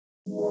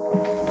Hey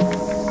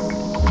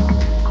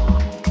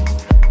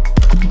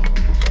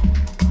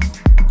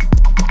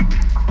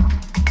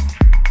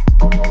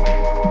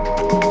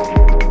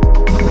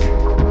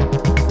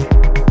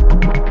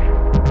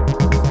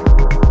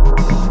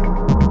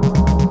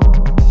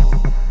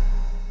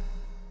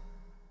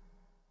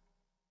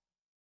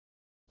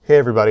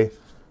everybody,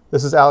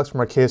 this is Alex from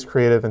Archaius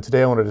Creative, and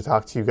today I wanted to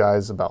talk to you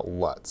guys about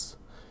LUTs.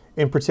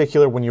 In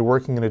particular, when you're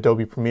working in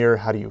Adobe Premiere,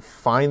 how do you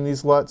find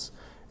these LUTs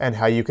and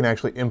how you can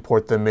actually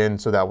import them in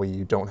so that way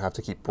you don't have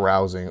to keep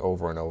browsing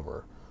over and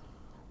over.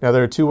 Now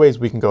there are two ways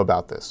we can go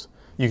about this.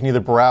 You can either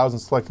browse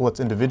and select LUTs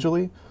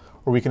individually,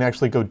 or we can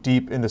actually go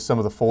deep into some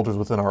of the folders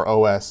within our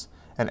OS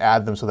and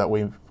add them so that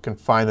we can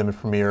find them in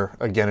Premiere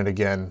again and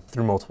again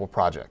through multiple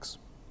projects.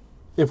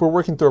 If we're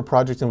working through a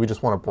project and we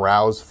just want to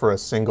browse for a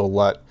single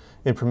LUT,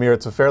 in Premiere,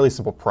 it's a fairly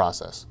simple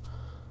process.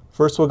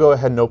 First, we'll go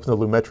ahead and open the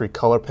Lumetri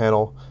color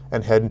panel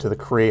and head into the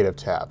Creative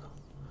tab.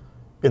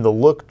 In the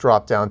Look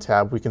drop-down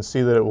tab, we can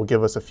see that it will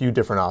give us a few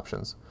different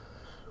options.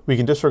 We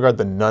can disregard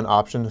the None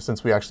option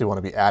since we actually want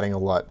to be adding a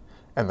LUT,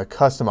 and the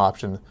Custom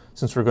option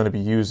since we're going to be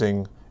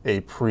using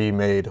a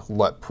pre-made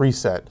LUT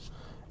preset,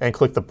 and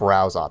click the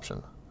Browse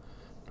option.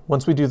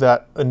 Once we do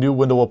that, a new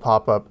window will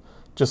pop up,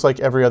 just like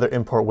every other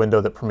import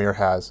window that Premiere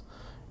has,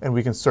 and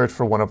we can search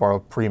for one of our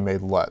pre-made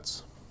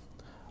LUTs.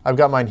 I've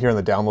got mine here in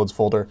the Downloads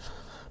folder,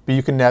 but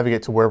you can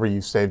navigate to wherever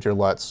you've saved your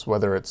LUTs,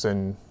 whether it's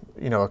in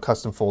a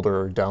custom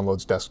folder or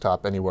Downloads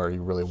desktop, anywhere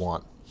you really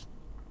want.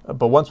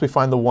 But once we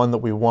find the one that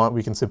we want,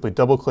 we can simply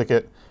double-click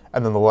it,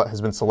 and then the LUT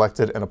has been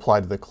selected and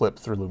applied to the clip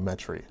through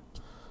Lumetri.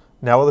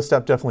 Now, while the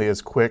step definitely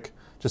is quick,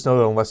 just know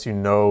that unless you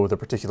know the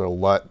particular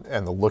LUT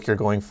and the look you're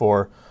going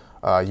for,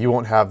 you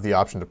won't have the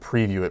option to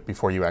preview it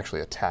before you actually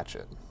attach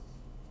it.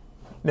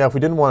 Now, if we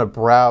didn't want to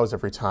browse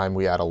every time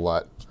we add a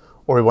LUT,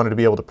 or we wanted to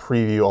be able to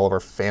preview all of our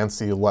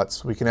fancy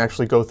LUTs, we can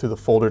actually go through the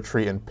folder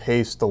tree and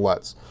paste the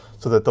LUTs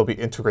so that they'll be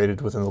integrated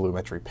within the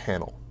Lumetri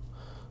panel.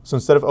 So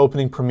instead of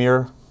opening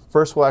Premiere,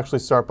 first we'll actually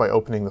start by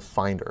opening the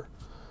Finder.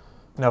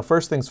 Now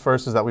first things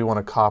first is that we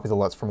want to copy the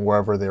LUTs from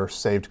wherever they are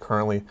saved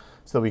currently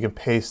so that we can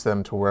paste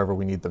them to wherever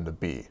we need them to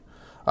be.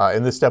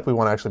 In this step we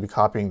want to actually be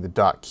copying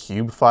the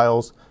 .cube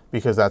files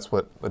because that's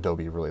what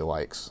Adobe really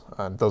likes.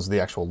 Those are the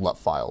actual LUT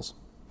files.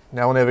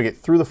 Now we'll navigate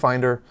through the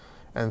Finder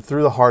and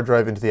through the hard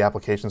drive into the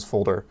Applications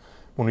folder.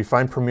 When we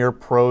find Premiere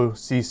Pro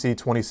CC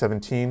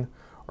 2017,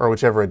 or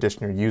whichever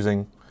edition you're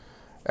using,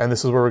 and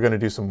this is where we're going to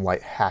do some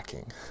light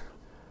hacking.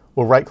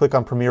 We'll right-click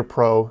on Premiere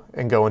Pro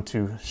and go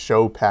into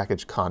Show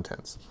Package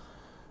Contents.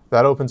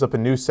 That opens up a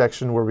new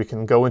section where we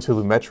can go into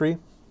Lumetri,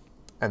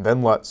 and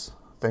then LUTs,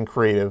 then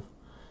Creative,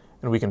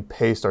 and we can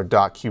paste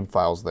our .cube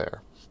files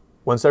there.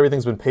 Once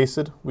everything's been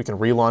pasted, we can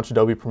relaunch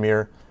Adobe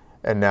Premiere,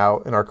 and now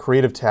in our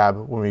Creative tab,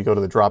 when we go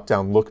to the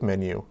drop-down Look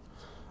menu,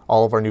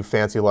 all of our new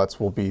fancy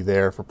LUTs will be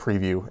there for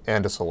preview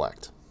and to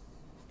select.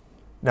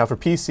 Now for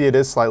PC it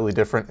is slightly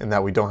different in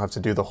that we don't have to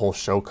do the whole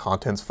show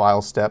contents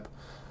file step,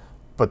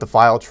 but the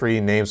file tree,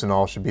 names and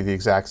all should be the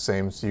exact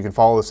same, so you can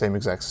follow the same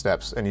exact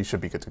steps and you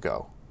should be good to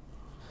go.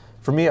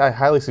 For me, I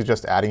highly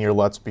suggest adding your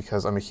LUTs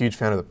because I'm a huge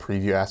fan of the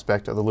preview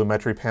aspect of the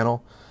Lumetri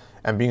panel,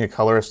 and being a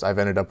colorist I've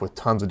ended up with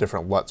tons of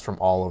different LUTs from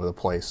all over the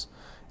place.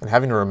 And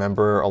having to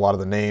remember a lot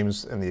of the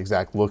names and the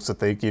exact looks that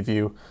they give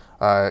you,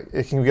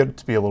 it can get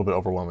to be a little bit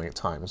overwhelming at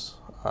times.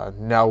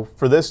 Now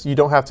for this, you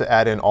don't have to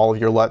add in all of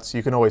your LUTs.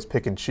 You can always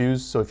pick and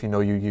choose, so if you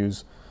know you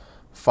use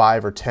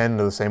 5 or 10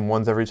 of the same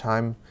ones every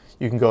time,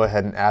 you can go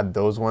ahead and add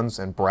those ones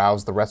and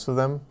browse the rest of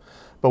them.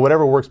 But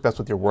whatever works best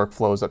with your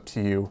workflow is up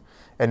to you,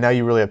 and now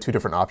you really have two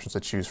different options to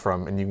choose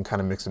from, and you can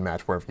kind of mix and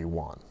match wherever you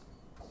want.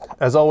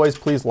 As always,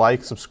 please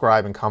like,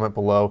 subscribe, and comment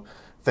below.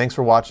 Thanks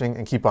for watching,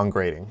 and keep on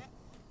grading.